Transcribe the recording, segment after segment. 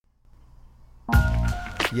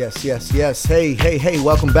Yes, yes, yes. Hey, hey, hey.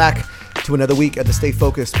 Welcome back to another week at the Stay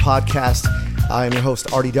Focused podcast. I am your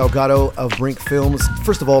host, Artie Delgado of Brink Films.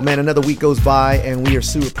 First of all, man, another week goes by and we are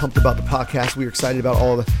super pumped about the podcast. We are excited about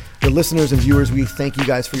all the listeners and viewers. We thank you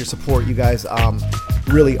guys for your support. You guys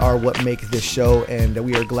really are what make this show, and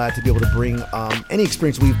we are glad to be able to bring any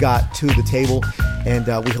experience we've got to the table, and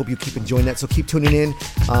we hope you keep enjoying that. So keep tuning in,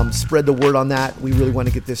 spread the word on that. We really want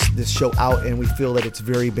to get this show out, and we feel that it's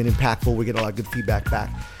been impactful. We get a lot of good feedback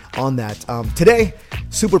back on that. Today,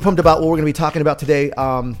 super pumped about what we're going to be talking about today.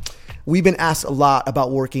 We've been asked a lot about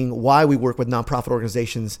why we work with nonprofit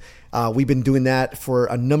organizations. We've been doing that for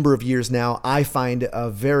a number of years now. I find a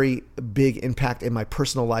very big impact in my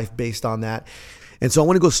personal life based on that. And so I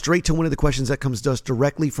want to go straight to one of the questions that comes to us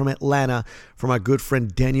directly from Atlanta from our good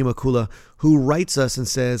friend Daniel McCullough, who writes us and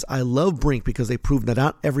says, I love Brink because they prove that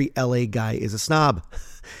not every LA guy is a snob.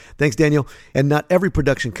 Thanks, Daniel. And not every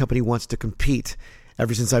production company wants to compete.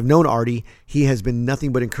 Ever since I've known Artie, he has been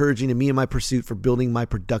nothing but encouraging to me in my pursuit for building my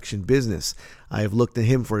production business. I have looked to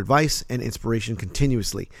him for advice and inspiration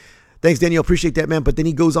continuously. Thanks, Daniel. Appreciate that, man. But then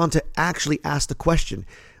he goes on to actually ask the question,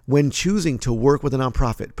 when choosing to work with a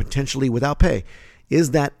nonprofit, potentially without pay,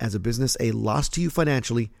 is that as a business a loss to you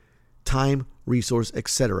financially, time, resource,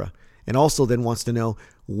 etc.? And also then wants to know,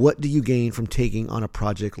 what do you gain from taking on a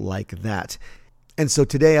project like that? And so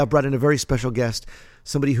today I brought in a very special guest,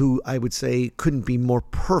 somebody who I would say couldn't be more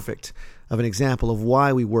perfect of an example of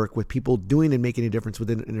why we work with people doing and making a difference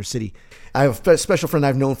within the inner city. I have a special friend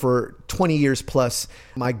I've known for 20 years plus,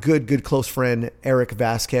 my good close friend, Eric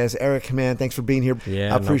Vasquez. Eric, man, thanks for being here.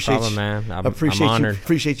 Yeah, no problem, man. I'm honored.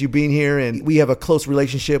 Appreciate you being here. And we have a close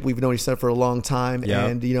relationship. We've known each other for a long time. Yep.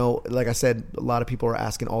 And, you know, like I said, a lot of people are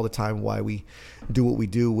asking all the time why we do what we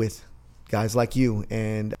do with guys like you.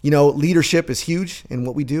 And, you know, leadership is huge in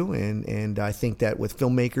what we do. And I think that with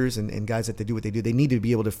filmmakers and guys that they do what they do, they need to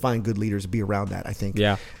be able to find good leaders, be around that, I think.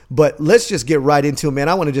 Yeah. But let's just get right into it, man.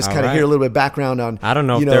 I want to just kind of hear a little bit of background on. I don't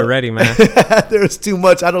know if they're ready, man. There's too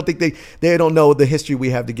much. I don't think they don't know the history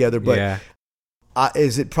we have together. But yeah.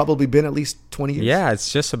 Is it probably been at least 20 years? Yeah,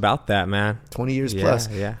 it's just about that, man. 20 years plus.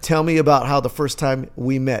 Yeah. Tell me about how the first time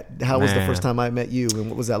we met. How was the first time I met you, and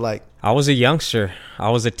what was that like? I was a youngster. I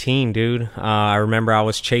was a teen, dude. I remember I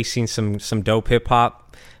was chasing some dope hip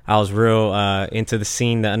hop. I was real into the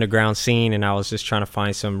scene, the underground scene, and I was just trying to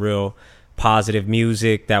find some real positive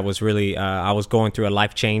music that was really, I was going through a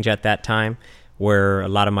life change at that time, where a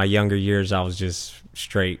lot of my younger years I was just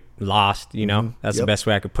straight lost, you know? That's the best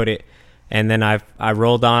way I could put it. And then I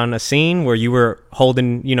rolled on a scene where you were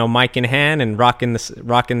holding, you know, mic in hand and rocking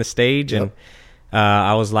the stage. And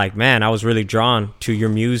I was like, man, I was really drawn to your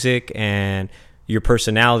music and your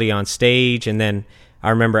personality on stage. And then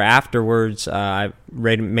I remember afterwards, I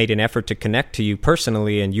made an effort to connect to you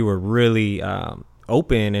personally, and you were really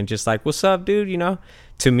open and just like, what's up, dude? You know,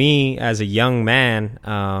 to me as a young man,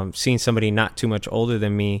 seeing somebody not too much older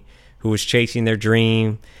than me who was chasing their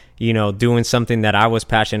dream, you know, doing something that I was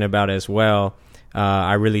passionate about as well,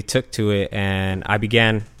 I really took to it, and I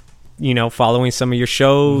began, you know, following some of your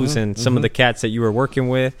shows and some of the cats that you were working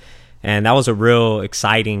with, and that was a real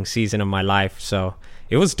exciting season of my life. So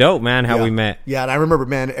it was dope, man, how we met. Yeah, and I remember,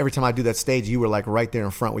 man, every time I do that stage, you were like right there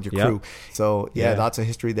in front with your crew. So lots of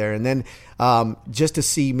history there. And then just to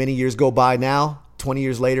see many years go by now, 20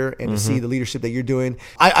 years later, and to see the leadership that you're doing.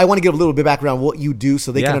 I want to give a little bit background what you do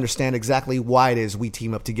so they can understand exactly why it is we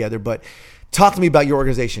team up together. But talk to me about your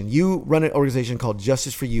organization. You run an organization called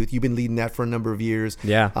Justice for Youth. You've been leading that for a number of years.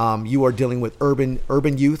 Yeah. You are dealing with urban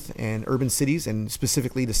youth and urban cities, and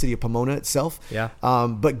specifically the city of Pomona itself. Yeah.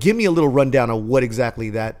 But give me a little rundown of what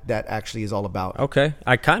exactly that actually is all about. Okay.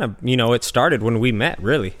 I kind of, you know, it started when we met,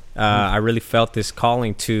 really. I really felt this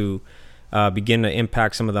calling to begin to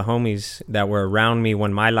impact some of the homies that were around me.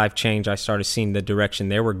 When my life changed, I started seeing the direction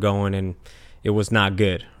they were going, and it was not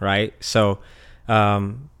good, right? So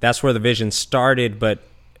that's where the vision started. But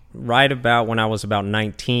right about when I was about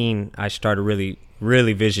 19, I started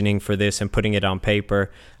really visioning for this and putting it on paper.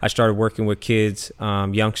 I started working with kids,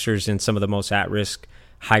 youngsters in some of the most at-risk,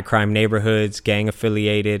 high-crime neighborhoods,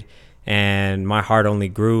 gang-affiliated, and my heart only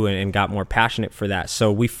grew and got more passionate for that.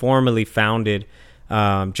 So we formally founded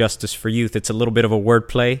Justice for Youth. It's a little bit of a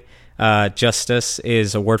wordplay. Justice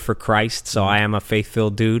is a word for Christ, so I am a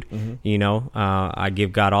faith-filled dude. You know, I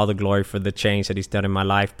give God all the glory for the change that He's done in my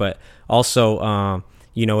life, but also,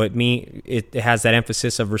 you know, it has that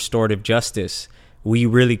emphasis of restorative justice. We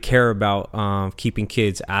really care about keeping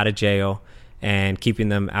kids out of jail and keeping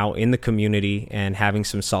them out in the community and having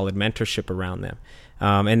some solid mentorship around them.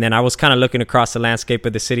 And then I was kind of looking across the landscape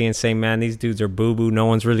of the city and saying, man, these dudes are boo-boo. No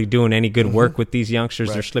one's really doing any good work with these youngsters.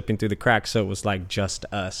 Right. They're slipping through the cracks. So it was like just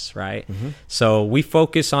us, right? So we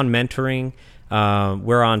focus on mentoring.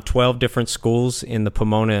 We're on 12 different schools in the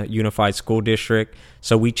Pomona Unified School District.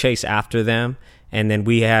 So we chase after them. And then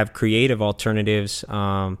we have creative alternatives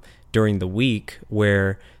during the week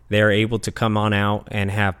where they're able to come on out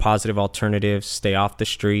and have positive alternatives, stay off the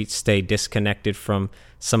streets, stay disconnected from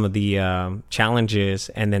some of the challenges,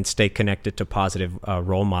 and then stay connected to positive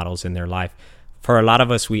role models in their life. For a lot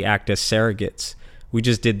of us, we act as surrogates. We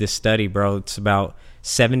just did this study, bro. It's about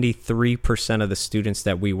 73% of the students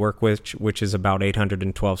that we work with, which is about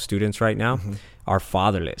 812 students right now, are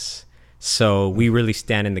fatherless. So we really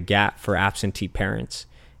stand in the gap for absentee parents.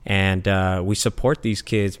 And we support these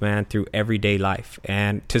kids, man, through everyday life.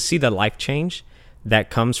 And to see the life change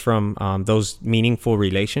that comes from those meaningful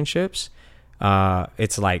relationships,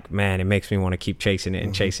 it's like, man, it makes me want to keep chasing it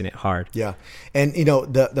and chasing it hard. Yeah. And, you know,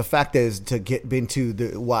 the fact is to get into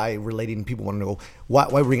the why relating, people want to know why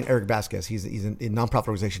we're bringing Eric Vasquez. He's a nonprofit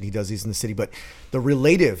organization. He does these in the city. But the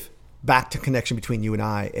relative back to connection between you and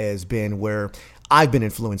I has been where I've been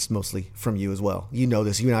influenced mostly from you as well. You know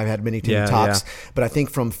this. You and I have had many talks. But I think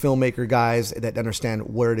from filmmaker guys that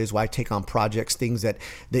understand where it is, why I take on projects, things that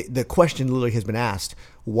the question literally has been asked.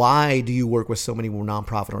 Why do you work with so many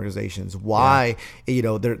nonprofit organizations? Why, you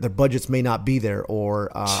know, their budgets may not be there,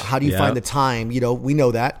 or how do you find the time? You know, we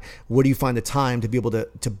know that. Where do you find the time to be able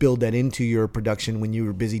to build that into your production when you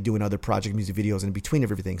were busy doing other project music videos and in between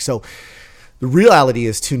everything? So the reality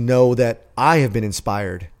is to know that I have been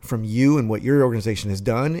inspired from you and what your organization has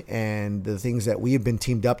done and the things that we have been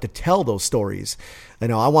teamed up to tell those stories. You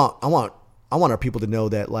know, I want our people to know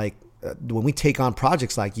that, like, when we take on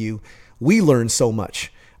projects like you, we learn so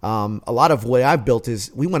much. A lot of what I've built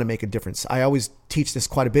is we want to make a difference. I always teach this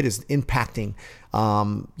quite a bit, is impacting.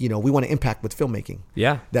 You know, we want to impact with filmmaking.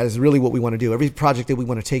 Yeah. That is really what we want to do. Every project that we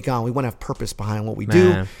want to take on, we want to have purpose behind what we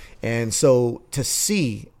do. And so to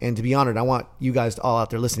see and to be honored, I want you guys all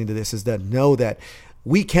out there listening to this is to know that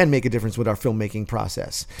we can make a difference with our filmmaking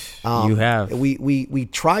process. You have. We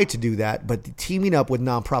try to do that, but teaming up with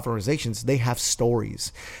nonprofit organizations, they have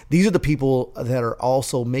stories. These are the people that are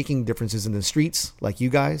also making differences in the streets, like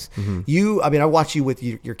you guys. I mean, I watch you with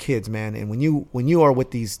your kids, man, and when you are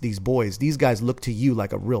with these boys, these guys look to you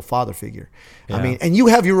like a real father figure. I mean, and you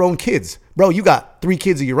have your own kids. Bro, you got 3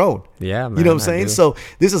 kids of your own. Yeah, man. You know what I'm saying? So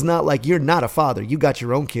this is not like you're not a father. You got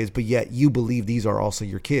your own kids, but yet you believe these are also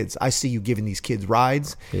your kids. I see you giving these kids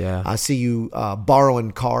rides. Yeah. I see you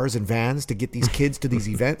borrowing cars and vans to get these kids to these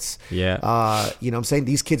events. You know what I'm saying?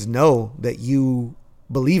 These kids know that you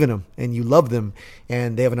believe in them and you love them,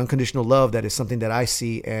 and they have an unconditional love that is something that I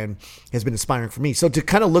see and has been inspiring for me. So to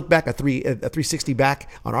kind of look back a 360 back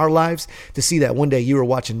on our lives, to see that one day you were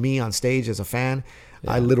watching me on stage as a fan,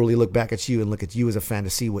 I literally look back at you and look at you as a fan to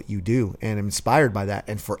see what you do, and I'm inspired by that.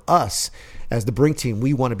 And for us as the Brink team,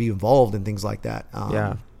 we want to be involved in things like that.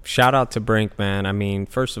 Shout out to Brink, man. I mean,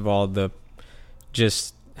 first of all,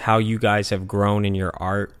 just how you guys have grown in your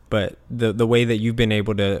art, but the way that you've been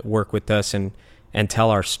able to work with us and tell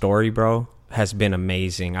our story, bro, has been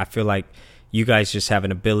amazing. I feel like you guys just have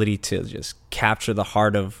an ability to just capture the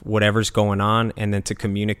heart of whatever's going on and then to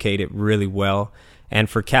communicate it really well. And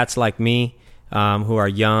for cats like me, who are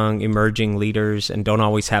young, emerging leaders and don't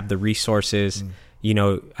always have the resources, you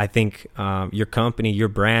know, I think your company, your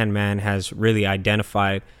brand, man, has really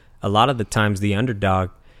identified a lot of the times the underdog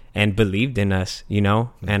and believed in us, you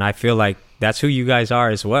know, and I feel like that's who you guys are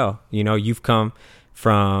as well. You know, you've come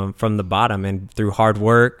from the bottom, and through hard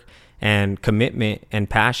work and commitment and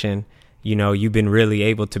passion, you know, you've been really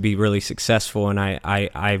able to be really successful. And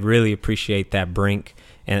I really appreciate that Brink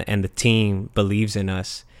and the team believes in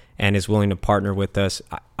us and is willing to partner with us.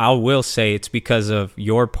 I will say it's because of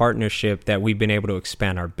your partnership that we've been able to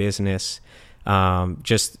expand our business.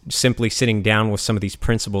 Just simply sitting down with some of these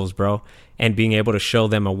principals, bro, and being able to show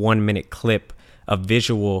them a 1-minute clip, a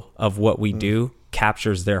visual of what we do,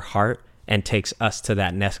 captures their heart and takes us to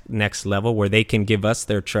that next level where they can give us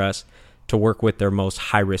their trust to work with their most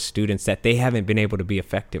high-risk students that they haven't been able to be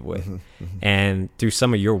effective with. And through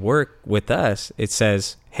some of your work with us, it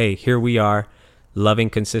says, hey, here we are, loving,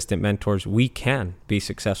 consistent mentors. We can be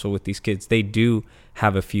successful with these kids. They do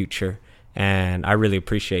have a future. And I really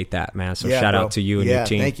appreciate that, man. So Yeah, shout bro. out to you and your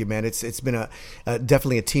team. Thank you, man. It's been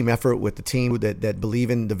definitely a team effort with the team that believe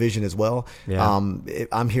in the vision as well. Yeah.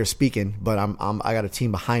 I'm here speaking, but I got a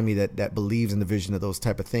team behind me that believes in the vision of those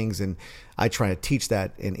type of things, and I try to teach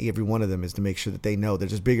that in every one of them is to make sure that they know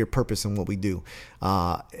there's a bigger purpose in what we do.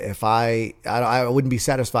 If I wouldn't be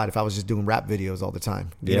satisfied if I was just doing rap videos all the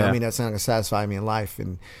time. You know what I mean? That's not going to satisfy me in life.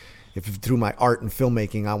 And if through my art and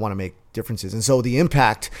filmmaking, I want to make differences. And so the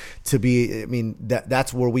impact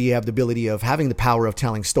that's where we have the ability of having the power of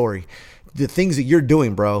telling story. The things that you're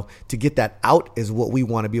doing, bro, to get that out is what we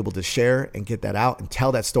want to be able to share and get that out and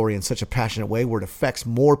tell that story in such a passionate way where it affects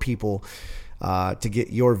more people to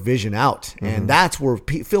get your vision out. Mm-hmm. And that's where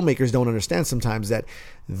filmmakers don't understand sometimes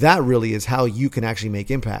that really is how you can actually make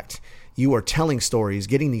impact. You are telling stories,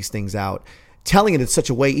 getting these things out, telling it in such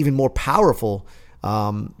a way even more powerful.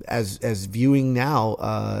 As viewing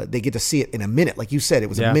now, they get to see it in a minute. Like you said, it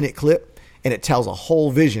was a minute clip and it tells a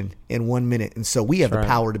whole vision in 1 minute. And so we have the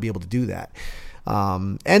power to be able to do that.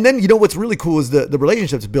 And then, what's really cool is the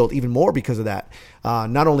relationships built even more because of that.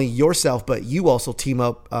 Not only yourself, but you also team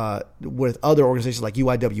up with other organizations like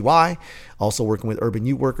UIWI, also working with urban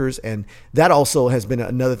youth workers. And that also has been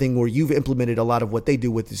another thing where you've implemented a lot of what they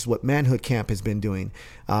do with this, what Manhood Camp has been doing,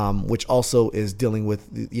 which also is dealing with,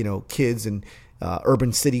 kids and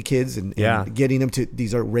urban city kids and getting them to,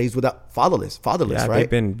 these are raised without fatherless, right? They've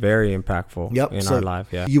been very impactful in our life.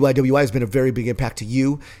 Yeah. UIWI has been a very big impact to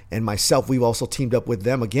you and myself. We've also teamed up with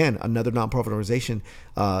them, again, another nonprofit organization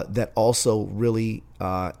that also really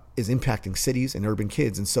is impacting cities and urban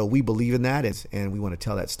kids. And so we believe in that and we want to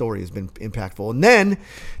tell that story has been impactful. And then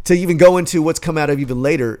to even go into what's come out of even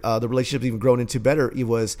later, the relationship's even grown into better. It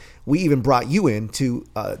was, we even brought you in to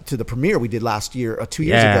the premiere we did last year, 2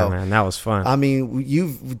 years ago. Yeah, man, that was fun. I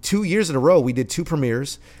mean, 2 years in a row, we did 2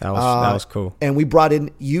 premieres. That was cool. And we brought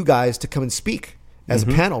in you guys to come and speak as a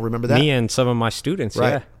panel. Remember that? Me and some of my students. Right.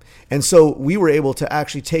 Yeah. And so we were able to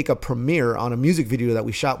actually take a premiere on a music video that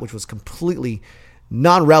we shot, which was completely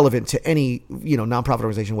non-relevant to any, nonprofit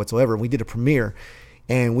organization whatsoever. We did a premiere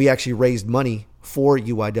and we actually raised money for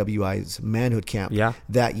UIWI's Manhood Camp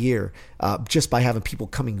that year, just by having people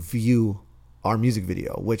coming view our music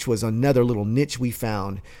video, which was another little niche we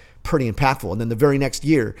found pretty impactful. And then the very next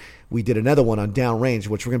year, we did another one on Downrange,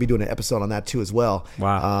 which we're going to be doing an episode on that too as well.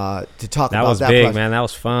 Wow. To talk that about was that big, project. Man. That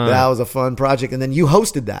was fun. That was a fun project. And then you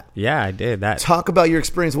hosted that. Yeah, I did that. Talk about your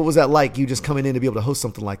experience. What was that like? You just coming in to be able to host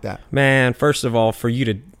something like that? Man, first of all, for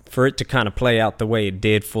it to kind of play out the way it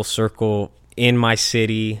did, full circle in my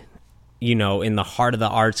city, in the heart of the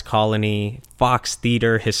arts colony, Fox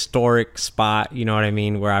Theater, historic spot, you know what I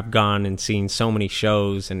mean, where I've gone and seen so many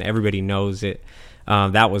shows and everybody knows it.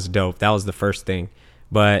 That was dope. That was the first thing.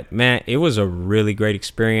 But man, it was a really great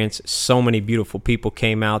experience. So many beautiful people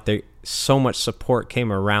came out there. So much support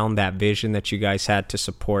came around that vision that you guys had to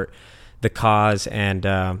support the cause. And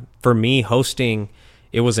for me, hosting,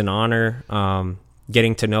 it was an honor.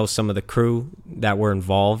 Getting to know some of the crew that were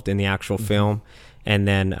involved in the actual film, and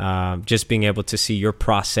then just being able to see your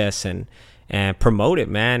process and promote it,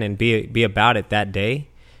 man, and be about it that day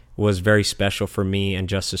was very special for me and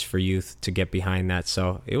Justice for Youth to get behind that.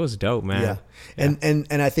 So it was dope, man. Yeah.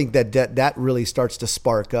 And I think that really starts to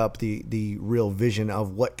spark up the real vision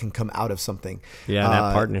of what can come out of something. Yeah,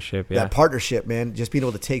 that partnership. Yeah. That partnership, man. Just being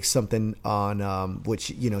able to take something on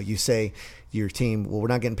which, you say your team, well, we're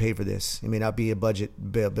not getting paid for this. It may not be a budget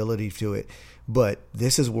ability to it, but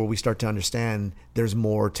this is where we start to understand there's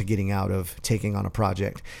more to getting out of taking on a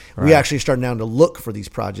project. Right. We actually start now to look for these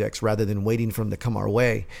projects rather than waiting for them to come our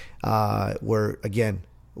way, where, again,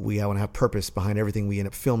 we want to have purpose behind everything we end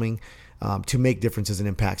up filming, to make differences and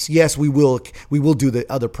impacts. Yes, we will do the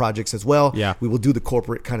other projects as well. Yeah. We will do the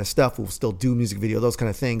corporate kind of stuff. We'll still do music video, those kind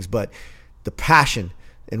of things, but the passion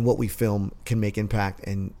and what we film can make impact,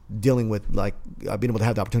 and dealing with, like, being able to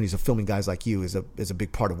have the opportunities of filming guys like you is a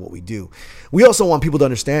big part of what we do. We also want people to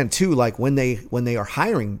understand too, like when they are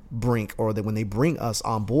hiring Brink or when they bring us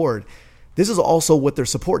on board, this is also what they're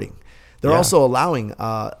supporting. They're also allowing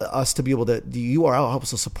us to be able to, the URL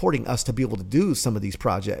helps us supporting us to be able to do some of these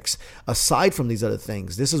projects aside from these other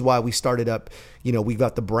things. This is why we started up, we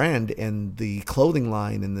got the brand and the clothing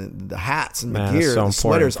line and the hats and the gear, the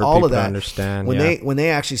sweaters, all of that. Understand, when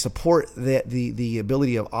they actually support the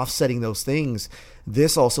ability of offsetting those things,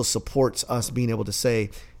 this also supports us being able to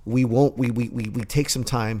say, we take some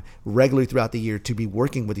time regularly throughout the year to be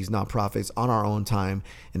working with these nonprofits on our own time,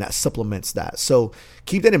 and that supplements that. So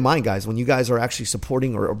keep that in mind, guys. When you guys are actually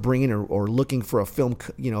supporting or bringing or looking for a film,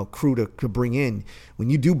 crew to bring in, when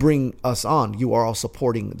you do bring us on, you are all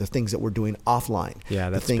supporting the things that we're doing offline. Yeah,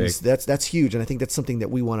 that's the things big. that's huge, and I think that's something that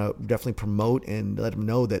we want to definitely promote and let them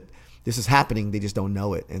know that this is happening. They just don't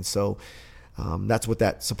know it, and so. That's what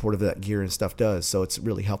that support of that gear and stuff does. So it's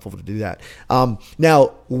really helpful to do that.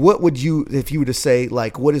 Now, what would you, if you were to say,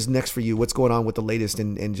 like, what is next for you? What's going on with the latest?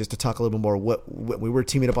 And just to talk a little bit more, what we were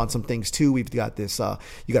teaming up on some things too. We've got this,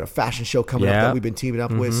 you got a fashion show coming up that we've been teaming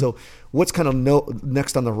up with. So what's kind of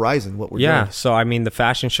next on the horizon? What we're doing? So I mean, the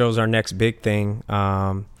fashion show is our next big thing.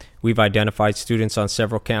 We've identified students on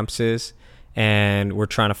several campuses, and we're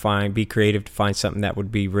trying to be creative to find something that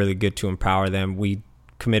would be really good to empower them. We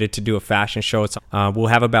committed to do a fashion show. We'll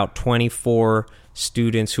have about 24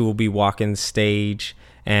 students who will be walking the stage,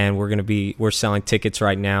 and we're selling tickets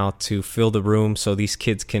right now to fill the room so these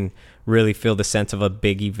kids can really feel the sense of a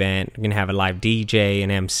big event. We're gonna have a live DJ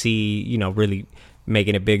and MC, really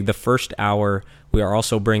making it big. The first hour, we are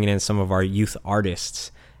also bringing in some of our youth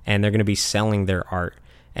artists, and they're gonna be selling their art.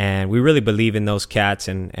 And we really believe in those cats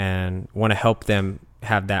and want to help them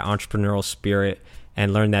have that entrepreneurial spirit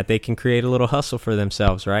and learn that they can create a little hustle for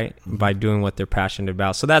themselves, right? By doing what they're passionate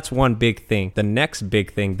about. So that's one big thing. The next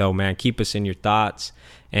big thing, though, man, keep us in your thoughts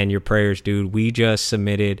and your prayers, dude. We just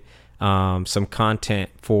submitted some content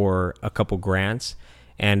for a couple grants.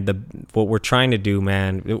 And what we're trying to do,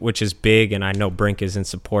 man, which is big, and I know Brink is in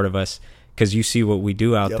support of us because you see what we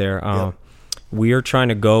do out there. We are trying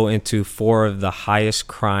to go into 4 of the highest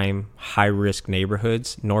crime, high-risk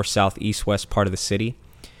neighborhoods, north, south, east, west part of the city.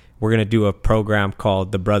 We're going to do a program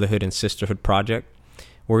called the Brotherhood and Sisterhood Project.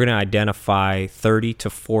 We're going to identify 30 to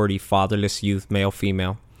 40 fatherless youth, male,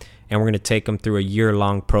 female, and we're going to take them through a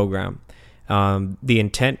year-long program. The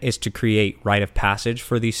intent is to create rite of passage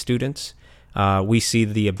for these students. We see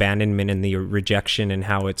the abandonment and the rejection and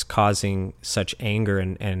how it's causing such anger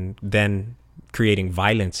and then creating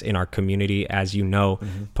violence in our community. As you know,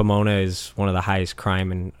 Pomona is one of the highest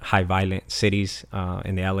crime and high violent cities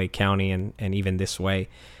in the LA County and even this way.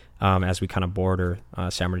 As we kind of border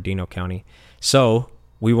San Bernardino County. So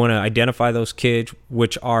we want to identify those kids,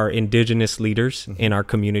 which are indigenous leaders in our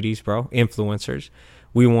communities, bro, influencers.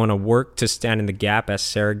 We want to work to stand in the gap as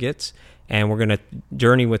surrogates, and we're going to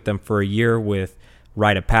journey with them for a year with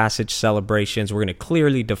rite of passage celebrations. We're going to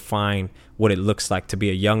clearly define what it looks like to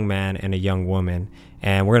be a young man and a young woman.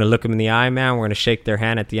 And we're going to look them in the eye, man. We're going to shake their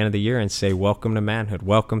hand at the end of the year and say, welcome to manhood.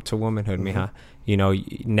 Welcome to womanhood, mija.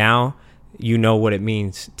 Now you know what it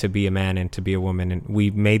means to be a man and to be a woman. And we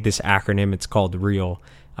made this acronym. It's called REAL,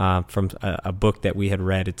 from a book that we had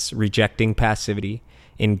read. It's rejecting passivity,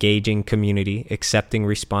 engaging community, accepting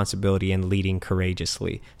responsibility, and leading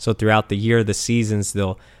courageously. So throughout the year, the seasons,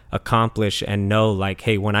 they'll accomplish and know, like,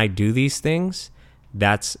 hey, when I do these things,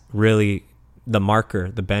 that's really the marker,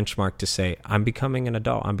 the benchmark to say, I'm becoming an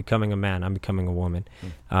adult, I'm becoming a man, I'm becoming a woman.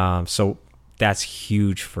 So that's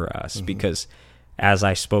huge for us because as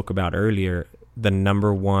I spoke about earlier, the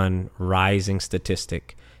number one rising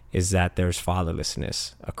statistic is that there's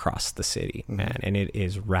fatherlessness across the city, man, and it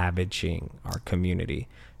is ravaging our community.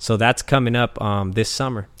 So that's coming up this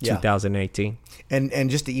summer, 2018. And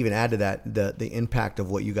just to even add to that, the impact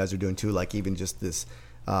of what you guys are doing too, like even just this,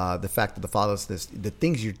 the fact that the fatherlessness, the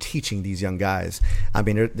things you're teaching these young guys. I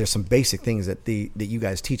mean, there's some basic things that you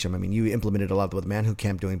guys teach them. I mean, you implemented a lot of what the Manhood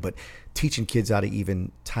Camp doing, but teaching kids how to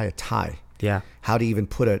even tie a tie. Yeah. How to even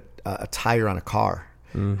put a tire on a car,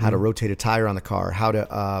 how to rotate a tire on the car, how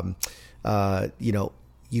to,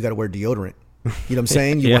 you got to wear deodorant. You know what I'm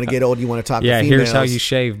saying? You want to get old, you want to talk to females. Yeah, here's how you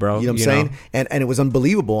shave, bro. You know what I'm saying? And it was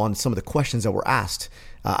unbelievable on some of the questions that were asked.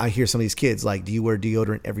 I hear some of these kids like, do you wear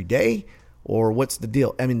deodorant every day? Or what's the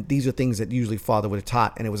deal? I mean, these are things that usually father would have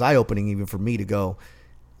taught. And it was eye-opening even for me to go,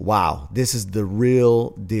 wow, this is the real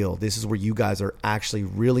deal. This is where you guys are actually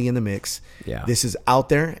really in the mix. Yeah. This is out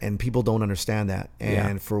there, and people don't understand that.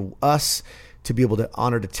 And for us to be able to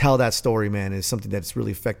honor to tell that story, man, is something that's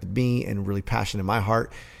really affected me and really passionate in my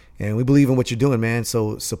heart. And we believe in what you're doing, man.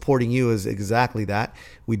 So supporting you is exactly that.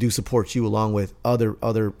 We do support you along with other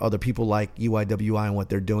people like UIWI and what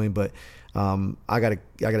they're doing. But I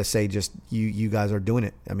gotta say, just you guys are doing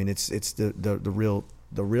it. I mean, it's the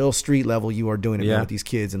real street level. You are doing it with these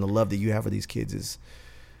kids, and the love that you have for these kids is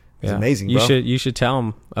amazing, bro. You should tell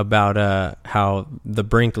them about how the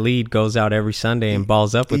Brink lead goes out every Sunday and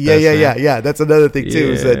balls up with us. Yeah. That's another thing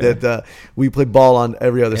too. Is that we play ball on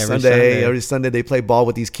every Sunday. Every Sunday they play ball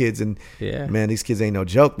with these kids, and man, these kids ain't no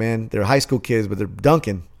joke, man. They're high school kids, but they're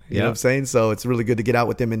dunking. You know what I'm saying? So it's really good to get out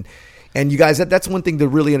with them. And you guys, that's one thing to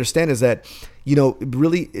really understand is that,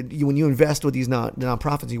 really, when you invest with these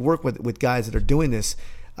nonprofits, you work with guys that are doing this,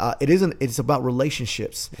 it's about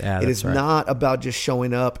relationships. Yeah, it is right. not about just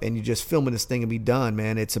showing up and you just filming this thing and be done,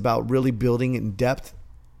 man. It's about really building in depth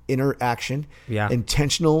interaction,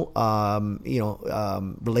 intentional,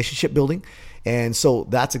 relationship building. And so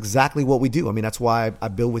that's exactly what we do. I mean, that's why I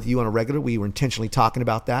build with you on a regular. We were intentionally talking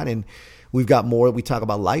about that, and we've got more. We talk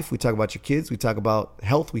about life. We talk about your kids. We talk about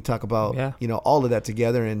health. We talk about, all of that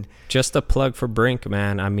together. And just a plug for Brink,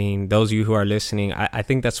 man. I mean, those of you who are listening, I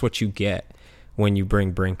think that's what you get when you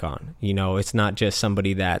bring Brink on. It's not just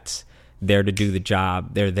somebody that's there to do the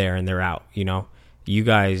job. They're there and they're out. You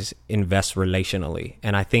guys invest relationally.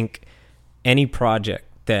 And I think any project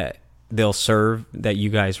that they'll serve that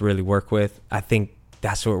you guys really work with, I think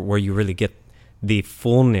that's where you really get the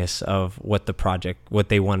fullness of what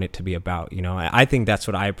they want it to be about. I think that's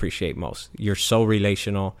what I appreciate most. You're so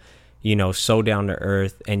relational, so down to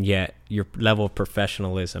earth, and yet your level of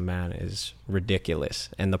professionalism, man, is ridiculous.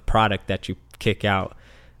 And the product that you kick out,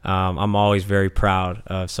 I'm always very proud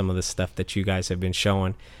of some of the stuff that you guys have been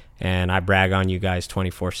showing. And I brag on you guys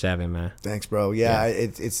 24/7, man. Thanks, bro. Yeah.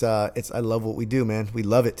 It's I love what we do, man. We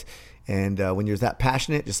love it. And when you're that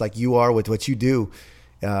passionate, just like you are with what you do,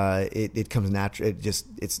 it comes natural.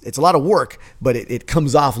 It's a lot of work, but it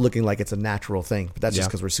comes off looking like it's a natural thing. But that's just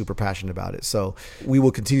because we're super passionate about it. So we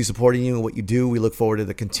will continue supporting you and what you do. We look forward to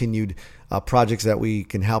the continued projects that we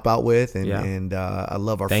can help out with. And I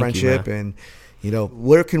love our friendship. And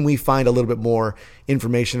where can we find a little bit more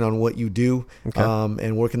information on what you do? Okay.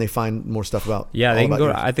 And where can they find more stuff about? Yeah, they can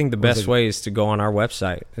go. I think the best way is to go on our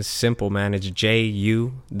website. It's simple, man. It's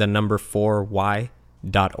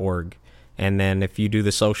JU4Y.org. And then if you do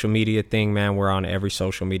the social media thing, man, we're on every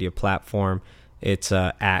social media platform. It's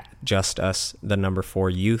at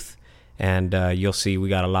 @JustUs4Youth. And you'll see we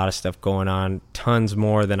got a lot of stuff going on, tons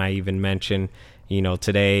more than I even mentioned.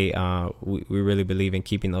 Today we really believe in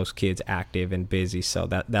keeping those kids active and busy. So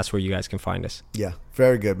that's where you guys can find us. Yeah,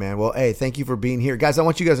 very good, man. Well, hey, thank you for being here, guys. I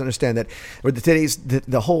want you guys to understand that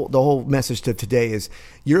the whole message to today is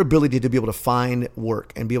your ability to be able to find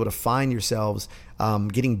work and be able to find yourselves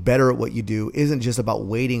getting better at what you do isn't just about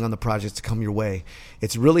waiting on the projects to come your way.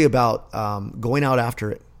 It's really about going out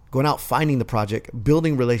after it. Going out, finding the project,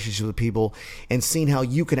 building relationships with people, and seeing how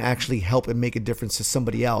you can actually help and make a difference to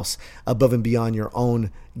somebody else above and beyond your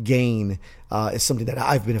own gain is something that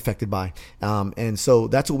I've been affected by. And so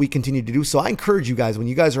that's what we continue to do. So I encourage you guys, when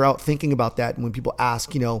you guys are out thinking about that, and when people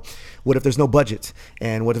ask, what if there's no budget?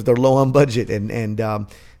 And what if they're low on budget? And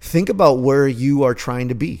think about where you are trying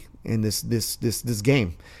to be in this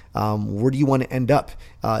game. Where do you want to end up?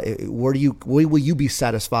 Where will you be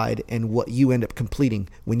satisfied in what you end up completing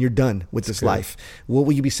when you're done with this life? What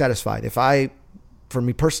will you be satisfied? For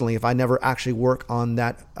me personally, if I never actually work on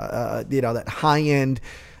that, that high end,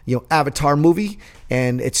 Avatar movie,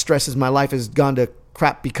 and it stresses my life has gone to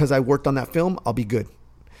crap because I worked on that film, I'll be good.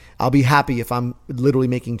 I'll be happy if I'm literally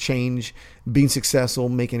making change, being successful,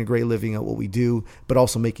 making a great living at what we do, but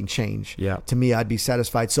also making change. Yeah. To me, I'd be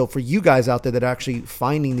satisfied. So for you guys out there that are actually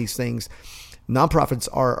finding these things, nonprofits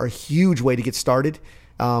are a huge way to get started.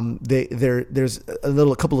 There's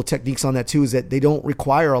a couple of techniques on that too, is that they don't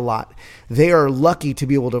require a lot. They are lucky to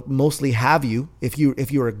be able to mostly have you. If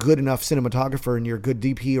you're a good enough cinematographer and you're a good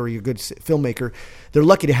DP or you're a good filmmaker, they're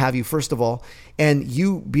lucky to have you, first of all. And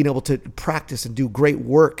you being able to practice and do great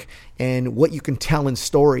work and what you can tell in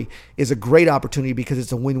story is a great opportunity because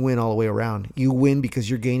it's a win-win all the way around. You win because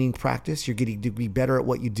you're gaining practice. You're getting to be better at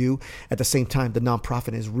what you do. At the same time, the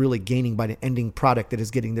nonprofit is really gaining by the ending product that is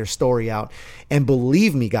getting their story out. And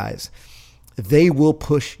believe me, guys, they will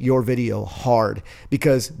push your video hard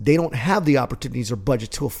because they don't have the opportunities or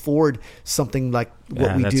budget to afford something like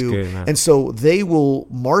what we do. Good, and so they will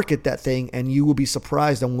market that thing and you will be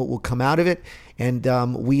surprised on what will come out of it. And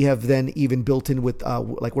we have then even built in with,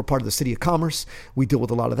 we're part of the City of Commerce. We deal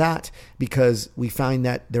with a lot of that because we find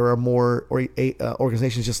that there are more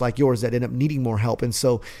organizations just like yours that end up needing more help. And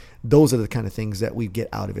so those are the kind of things that we get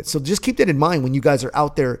out of it. So just keep that in mind when you guys are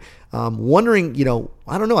out there wondering,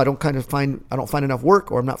 I don't know, I don't find enough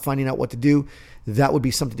work, or I'm not finding out what to do. That would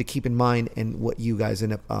be something to keep in mind and what you guys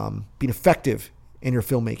end up being effective in your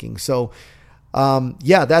filmmaking. So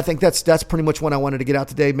I think that's pretty much what I wanted to get out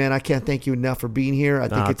today, man. I can't thank you enough for being here.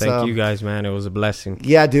 Thank you guys, man. It was a blessing.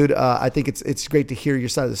 Yeah, dude. I think it's great to hear your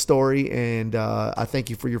side of the story, and I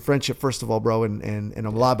thank you for your friendship, first of all, bro, and a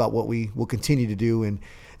lot about what we will continue to do, and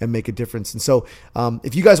and make a difference. And so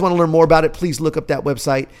if you guys want to learn more about it, please look up that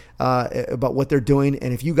website about what they're doing.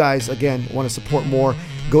 And if you guys, again, want to support more,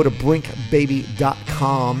 go to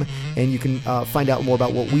brinkbaby.com and you can find out more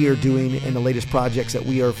about what we are doing and the latest projects that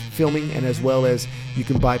we are filming, and as well as you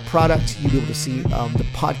can buy products. You'll be able to see the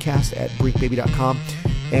podcast at brinkbaby.com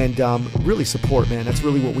and really support, man. That's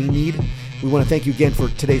really what we need. We want to thank you again for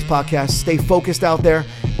today's podcast. Stay focused out there,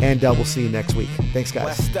 and we'll see you next week. Thanks,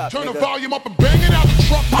 guys. Turn the volume up and bang it out the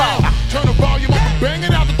truck now. Turn the volume up and bang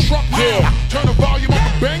it out the truck now. Turn the volume up.